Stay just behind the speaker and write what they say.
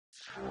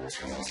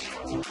What's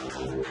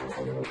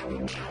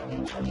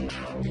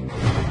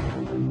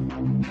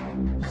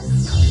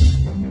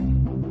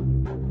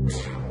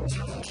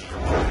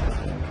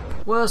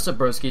up,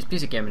 broskies?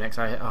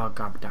 PCGamingXI. Oh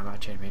god damn, I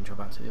changed my intro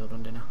back to the old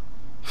one, didn't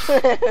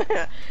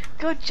I?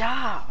 Good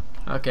job.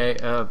 Okay,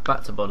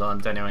 back to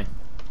Borderlands anyway,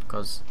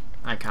 because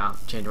I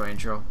can't change my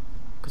intro,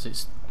 because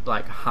it's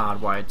like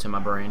hardwired to my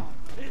brain.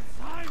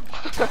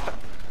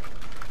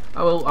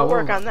 I will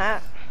work on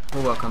that.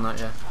 We'll work on that,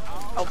 yeah.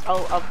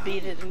 I'll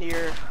beat it into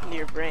your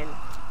brain.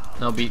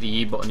 I'll beat the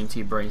E button into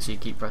your brain so you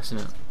keep pressing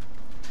it.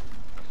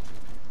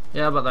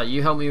 Yeah, how about that?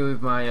 You help me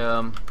with my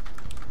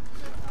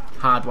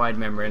hardwired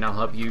memory, and I'll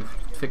help you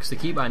fix the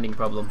key binding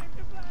problem.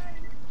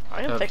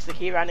 I can fix the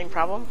key binding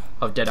problem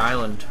of Dead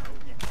Island.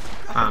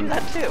 I can do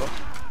that too.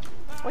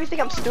 What do you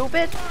think? I'm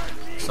stupid?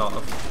 Sort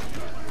of.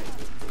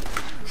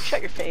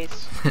 Shut your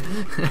face.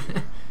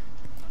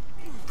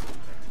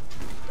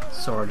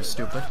 Sort of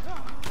stupid.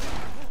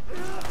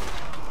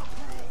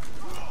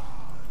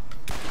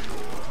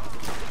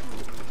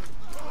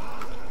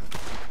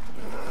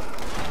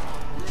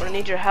 I'm gonna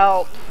need your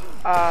help.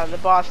 The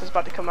boss is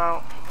about to come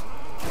out.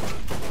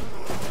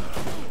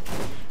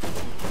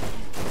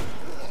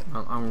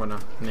 Well, I'm gonna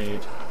need...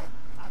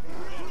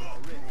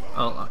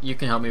 Oh, you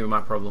can help me with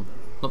my problem.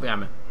 Look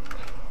behind me.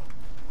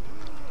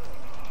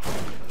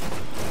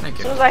 Thank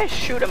you. As soon as I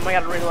shoot him, I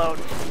gotta reload.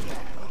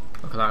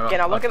 Look at that. Okay,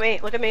 now look at me,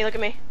 look at me, look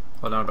at me.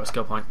 Hold on, I've got a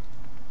skill point.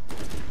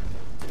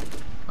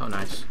 Oh,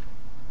 nice.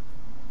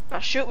 Now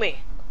shoot me.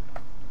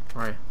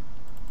 Right.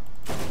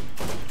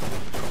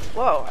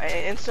 Whoa, I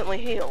instantly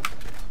healed.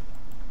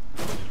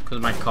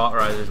 Because my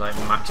cauterizer is like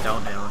maxed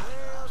out now.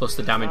 Plus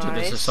the damage of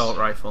this assault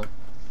rifle.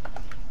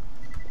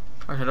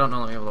 Actually, I don't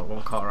know. Let me have a look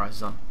what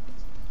cauterizer's on.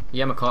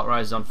 Yeah, my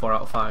cauterizer's on 4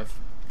 out of 5.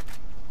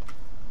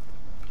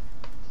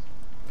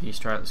 Peace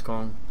try, let's go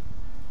on.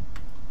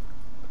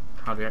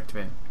 How do we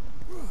activate it?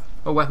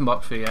 Oh, weapon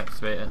box for you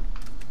activate it.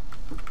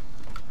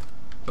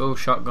 Oh,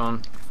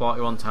 shotgun,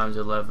 41 times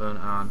 11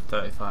 and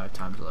 35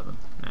 times 11.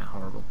 Nah,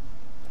 horrible.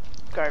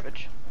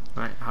 Garbage.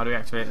 Right, how do we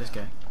activate this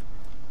guy?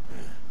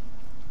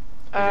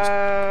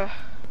 Oh,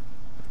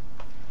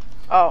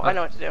 I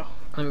know what to do.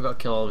 I think we've got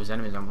to kill all of his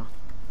enemies, haven't we?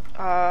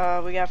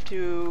 We have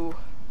to...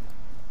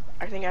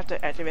 I think I have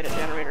to activate a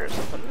generator or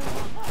something.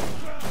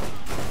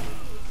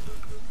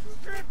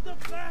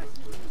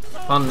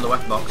 On the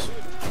weapon box.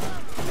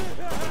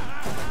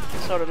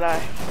 So did I.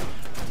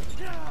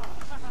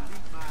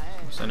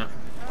 What's in it?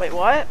 Wait,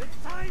 what?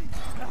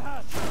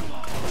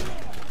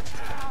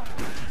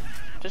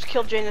 Just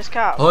killed Janus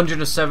Cobb.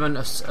 107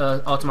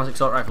 automatic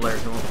assault rifle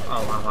area. Oh,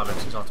 I'll have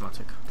it, it's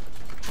automatic.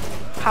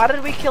 How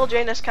did we kill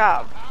Janus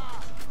Cobb?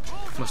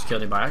 Must have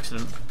killed him by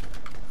accident.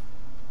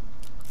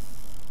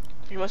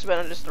 He must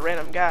have been just a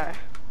random guy.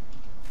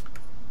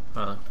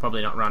 Well,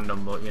 probably not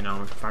random, but you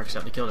know, if I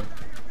accidentally killed him.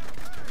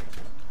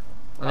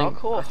 Oh,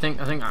 cool. I think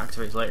that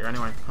activates later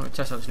anyway. Let me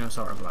test out this new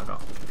assault rifle I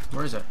got.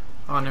 Where is it?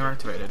 Oh, I never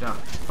activated it. Damn.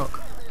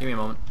 Fuck. Give me a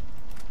moment.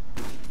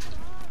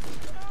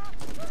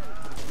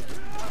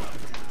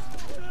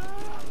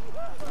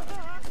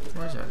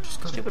 Where is it? I just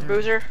got Stupid it.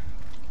 bruiser.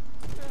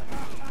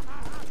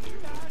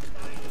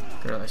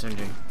 Get out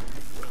SMG.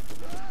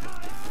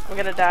 I'm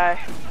gonna die.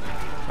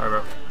 Sorry,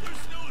 bro.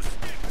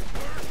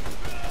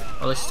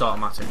 Oh, this is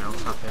automatic now.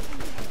 Happy.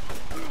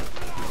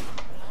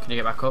 Can you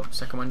get back up?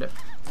 Second window.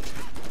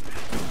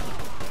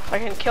 If I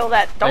can kill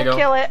that, don't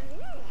kill it.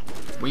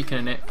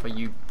 Weakening it for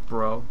you,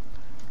 bro.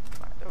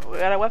 We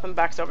got a weapon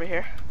box over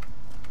here.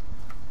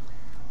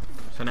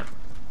 What's in it?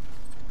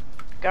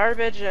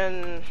 Garbage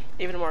and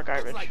even more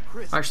garbage.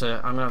 Actually,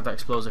 I'm gonna have that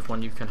explosive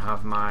one. You can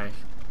have my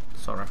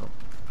assault rifle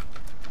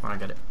when I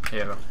get it. Here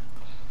you go.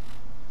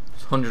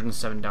 It's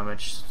 107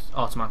 damage.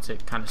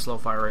 Automatic, kind of slow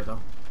fire rate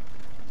though.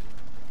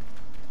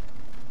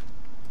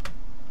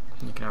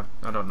 You can have.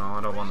 I don't know.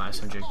 I don't want that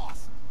SMG.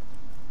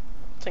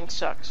 Thing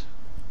sucks.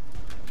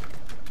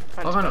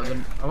 I want to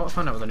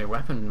find out what the new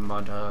weapon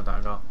mod that I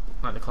got,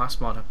 like the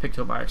class mod. I picked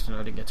up by accident.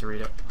 I didn't get to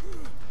read it.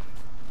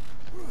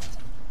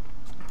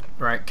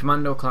 Right,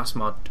 commando class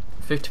mod.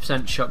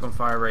 50% shotgun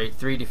fire rate,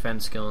 3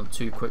 defense skill, and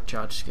 2 quick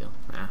charge skill.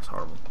 Nah, that's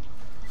horrible.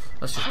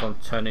 Let's just go and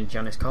turn in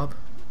Janus Cobb.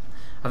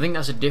 I think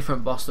that's a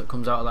different boss that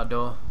comes out of that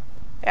door.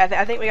 Yeah,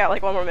 I think we got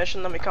like one more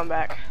mission, then we come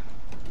back.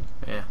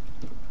 Yeah.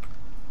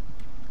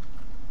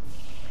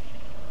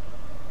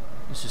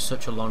 This is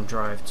such a long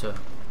drive to,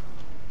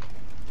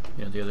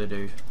 you know, the other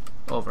dude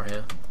over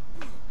here.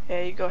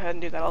 Yeah, you go ahead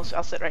and do that. I'll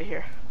sit right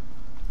here.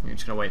 You're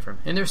just gonna wait for him.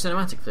 Is there a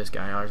cinematic for this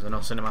guy, or is there no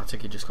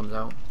cinematic? He just comes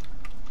out.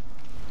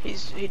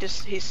 He's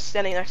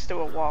standing next to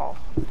a wall.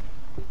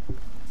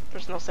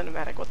 There's no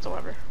cinematic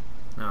whatsoever.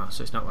 No,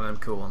 so it's not one of them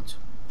cool ones.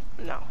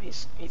 No,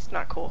 he's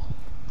not cool.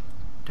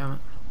 Damn it.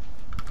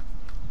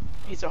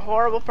 He's a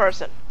horrible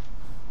person.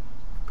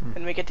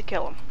 And we get to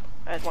kill him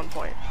at one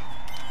point.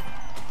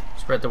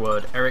 Spread the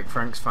word. Eric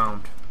Franks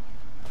found.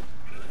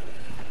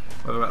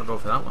 Whether we'll go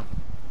for that one.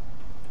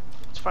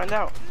 Let's find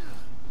out.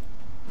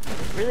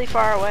 Really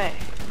far away.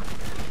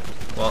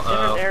 Well,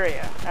 different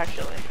area,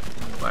 actually.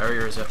 What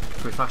area is it?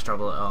 Can we fast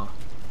travel it all?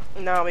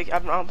 No, I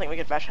don't think we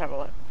can fast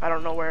travel it. I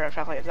don't know where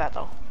exactly it's at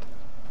though.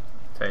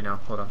 Okay, now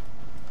hold on.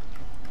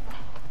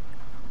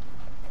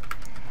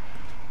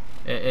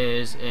 It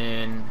is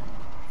in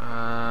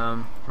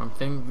wrong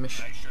thing.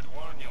 Mission. I should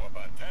warn you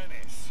about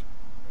Dennis.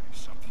 There is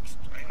something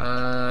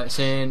strange. It's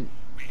in.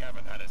 We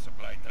haven't had a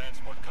supply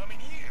transport coming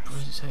here. What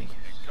does it say?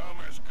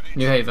 Commerce Gliched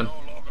New Haven. is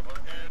no longer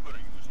ever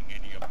using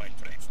any of my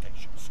trade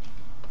stations.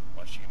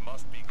 But she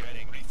must be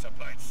getting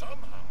resupplied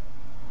somehow.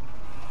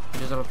 He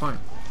does have a point.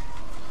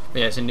 But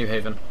yeah, it's in New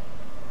Haven.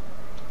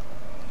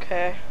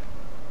 Okay.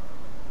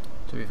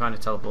 So if you find a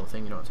teleport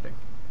thing, you know what to do.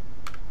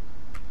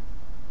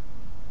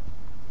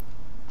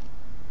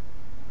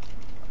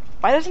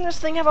 Why doesn't this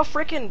thing have a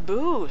freaking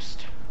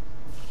boost?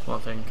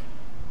 What thing?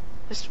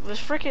 This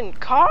freaking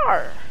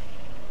car.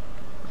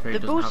 The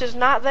boost is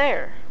not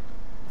there.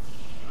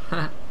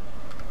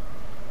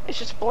 It's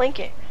just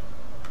blinking.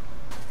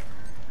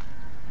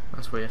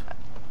 That's weird.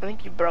 I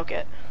think you broke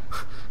it.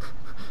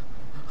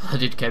 I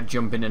did kept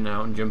jumping in and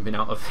out and jumping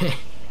out of it.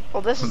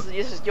 Well, this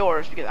is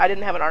yours because I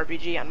didn't have an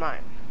RPG on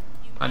mine.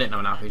 I didn't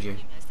have an RPG.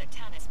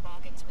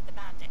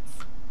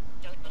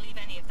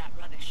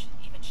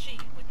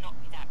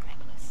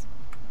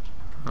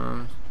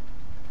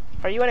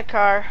 Are you in a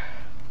car?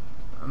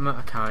 I'm at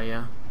a car,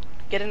 yeah.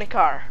 Get in a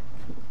car.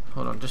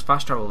 Hold on, just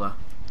fast travel there.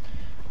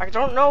 I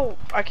don't know.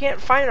 I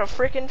can't find a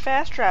freaking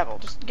fast travel.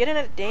 Just get in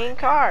a dang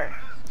car.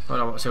 Hold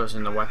on, let's see what's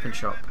in the weapon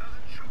shop.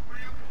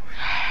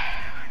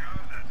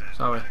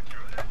 Sorry.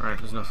 Right,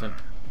 there's nothing.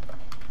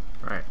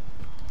 Right.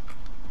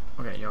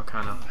 Okay, your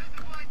car now.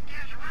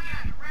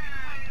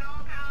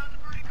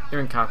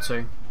 You're in car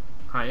 2.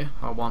 Are you?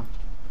 Or 1?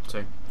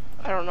 2.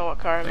 I don't know what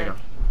car I'm There you in.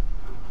 go.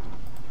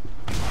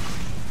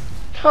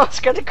 Oh, it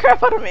scared the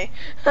crap out of me.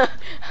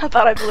 I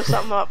thought I blew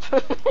something up.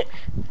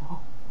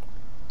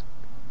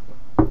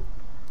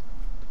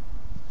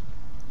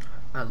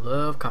 I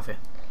love coffee.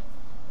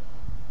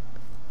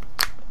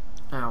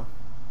 Ow.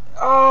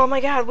 Oh my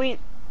god,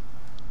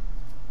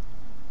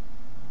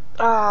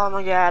 oh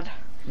my god.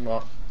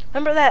 What?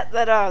 Remember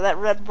that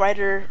Red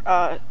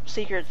Rider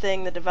secret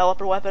thing, the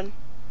developer weapon?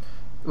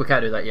 We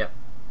can't do that yet.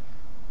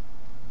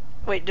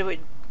 Wait,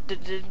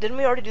 didn't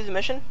we already do the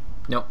mission?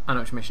 No, I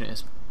know which mission it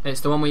is. It's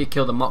the one where you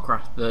kill the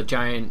Mockrath, the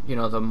giant, you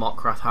know, the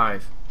Mockrath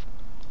hive.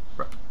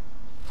 Right.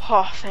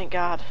 Oh, thank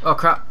God. Oh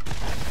crap!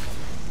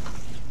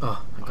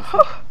 Oh my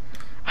God.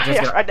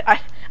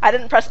 I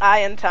didn't press I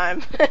in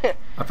time.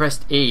 I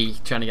pressed E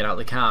trying to get out of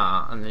the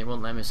car, and it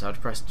wouldn't let me, so I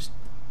pressed just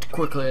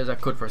quickly as I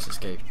could press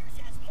escape.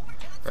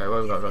 Okay,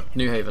 where we got?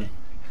 New Haven.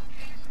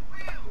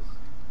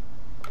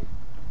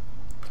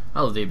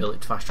 I love the ability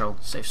to fast travel.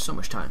 Saves so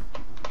much time.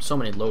 So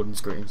many loading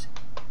screens.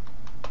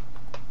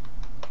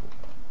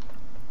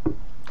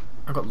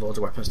 I've got loads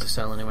of weapons to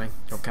sell anyway.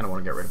 I kind of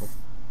want to get rid of them.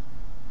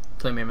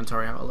 Clean my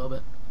inventory out a little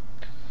bit.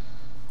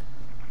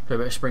 Do a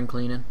bit of spring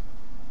cleaning.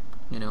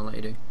 You know, let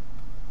you do.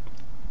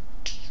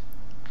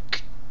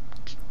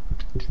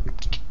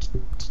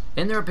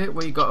 Isn't there a bit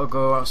where you got to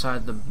go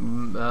outside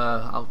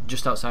the,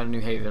 just outside of New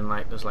Haven,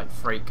 like there's like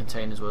freight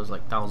containers where there's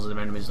like thousands of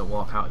enemies that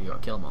walk out, you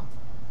got to kill them all?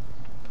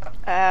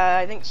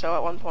 I think so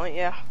at one point,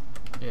 yeah.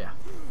 Yeah.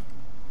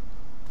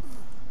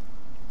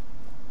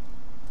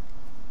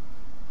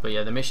 But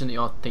yeah, the mission that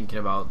you're thinking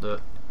about that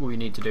we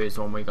need to do is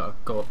the one where you got to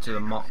go up to the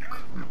mock.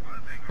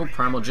 Oh,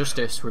 Primal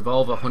Justice,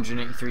 Revolver,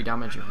 183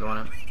 damage if you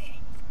want it.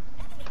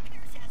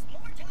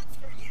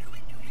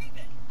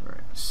 Right,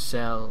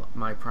 sell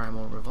my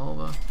Primal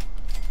Revolver.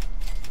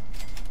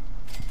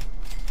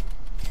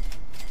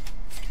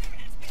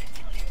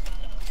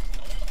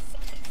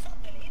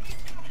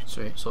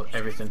 Sweet, so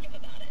everything. Did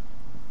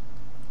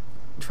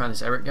you find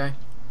this Eric guy?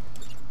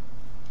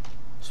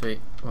 Sweet,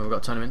 what have we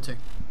got to turn him into?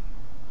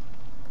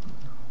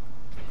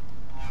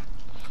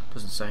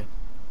 Doesn't say.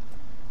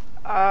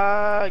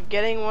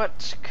 Getting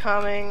what's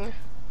coming.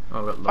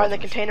 Oh, I've got Find the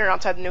container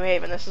outside New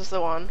Haven. This is the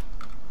one.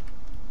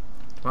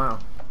 Wow.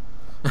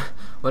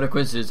 What a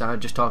coincidence, I was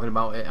just talking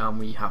about it and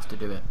we have to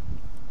do it.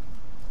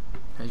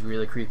 That's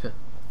really creepy.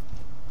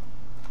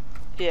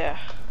 Yeah.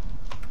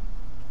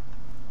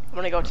 I'm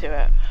gonna go to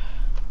it.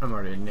 I'm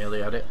already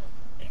nearly at it.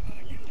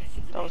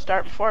 Don't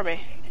start before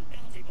me.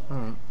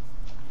 Hmm.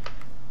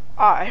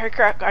 Ah, I hear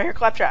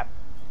Claptrap.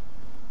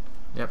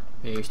 Yep,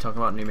 he's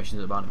talking about new missions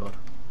at the bounty board.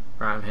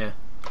 Right, I'm here.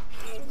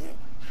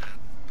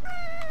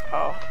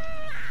 Oh.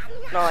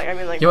 No, like, I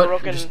mean like You know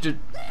broken... what?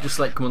 Just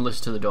like come and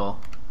listen to the door.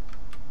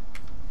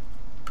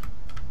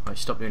 Right,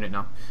 stop doing it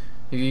now.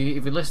 If you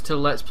listen to the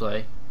Let's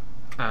Play,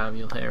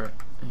 you'll hear it.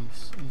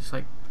 He's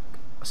like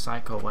a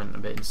psycho went a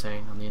bit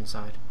insane on the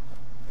inside.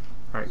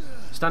 Right,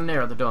 stand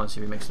there at the door and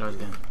see if he makes a noise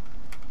again.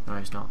 No,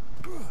 he's not.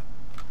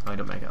 No, he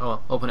don't make it.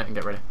 Oh, open it and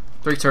get ready.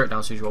 3 turret down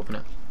as soon as you open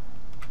it.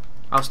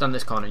 I'll stand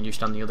this corner and you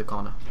stand the other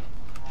corner.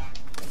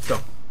 Go.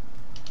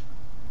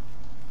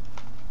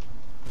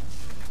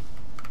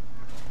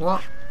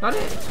 What? That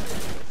it?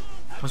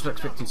 I was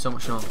expecting so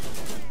much more.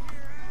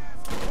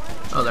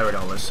 Oh, there it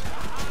all is.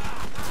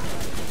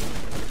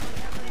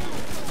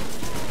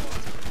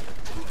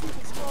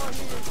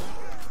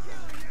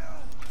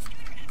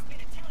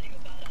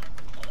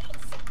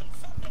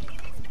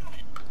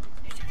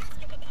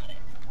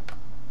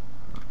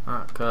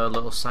 a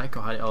little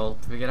psycho had it all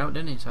figured out,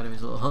 didn't he? Inside of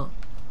his little hut.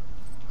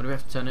 What do we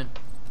have to turn in?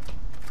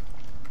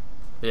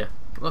 But yeah,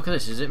 look at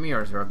this. Is it me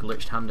or is there a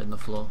glitched hand in the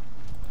floor?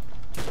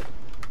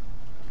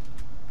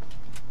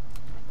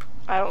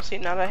 I don't see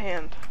not a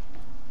hand.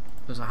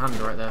 There's a hand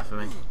right there for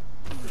me.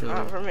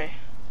 Not for me.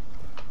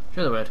 It's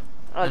really weird.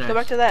 Let's go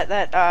back to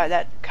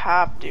that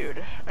cop dude.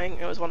 I think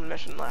it was one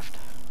mission left.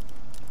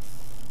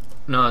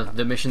 No,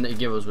 the mission that he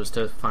gave us was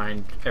to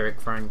find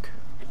Eric Frank.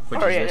 Which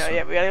is this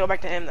one. We gotta go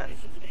back to him then.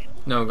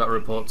 No, we got a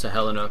report to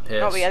Helena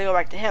Pierce. No, we gotta go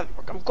back to him.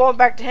 I'm going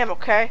back to him,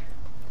 okay?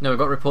 No, we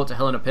got a report to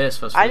Helena Pierce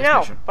first for I this know,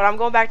 mission. but I'm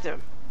going back to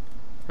him.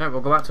 Right,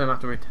 we'll go back to him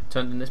after we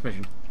turned in this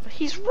mission. But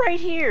he's right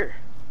here.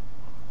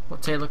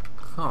 What, Taylor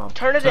Cobb?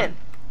 Turn it in.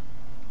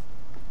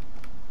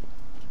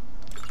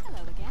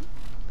 Hello again.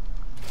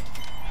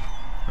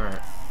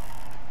 Alright.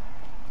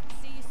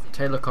 See you soon.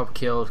 Taylor Cobb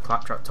killed,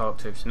 Claptrap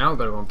talked to, so now we've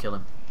got to go and kill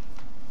him.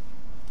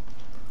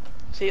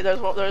 See, there's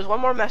one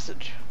more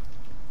message,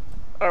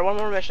 or one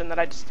more mission that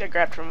I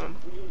grabbed from him.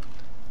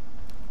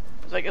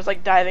 It's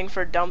like diving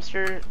through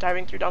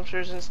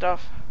dumpsters and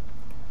stuff.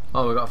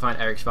 Oh, we got to find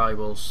Eric's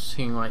valuables.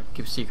 He can like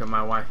give secret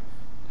my wife.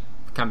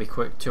 Can be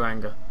quick to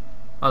anger.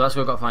 Oh, that's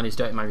where we got to find his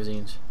dirty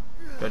magazines.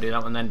 Gotta do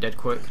that one then, dead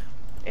quick.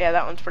 Yeah,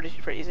 that one's pretty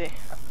easy.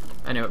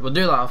 Anyway, we'll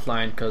do that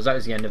offline because that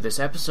is the end of this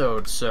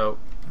episode. So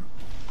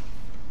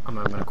I'm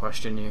not going to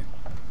question you.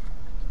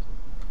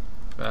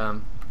 Yeah,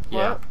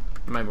 What?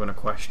 I'm not going to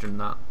question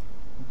that.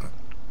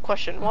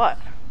 Question what?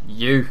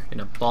 You in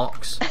a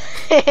box.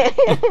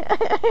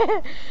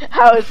 I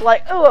was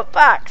like, oh, a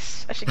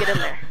box. I should get in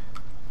there.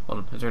 Hold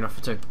on, is there enough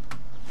for two?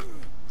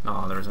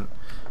 No, there isn't.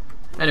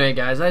 Anyway,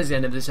 guys, that is the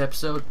end of this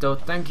episode. Though,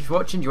 thank you for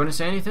watching. Do you want to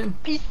say anything?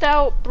 Peace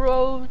out,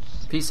 bros.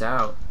 Peace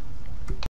out.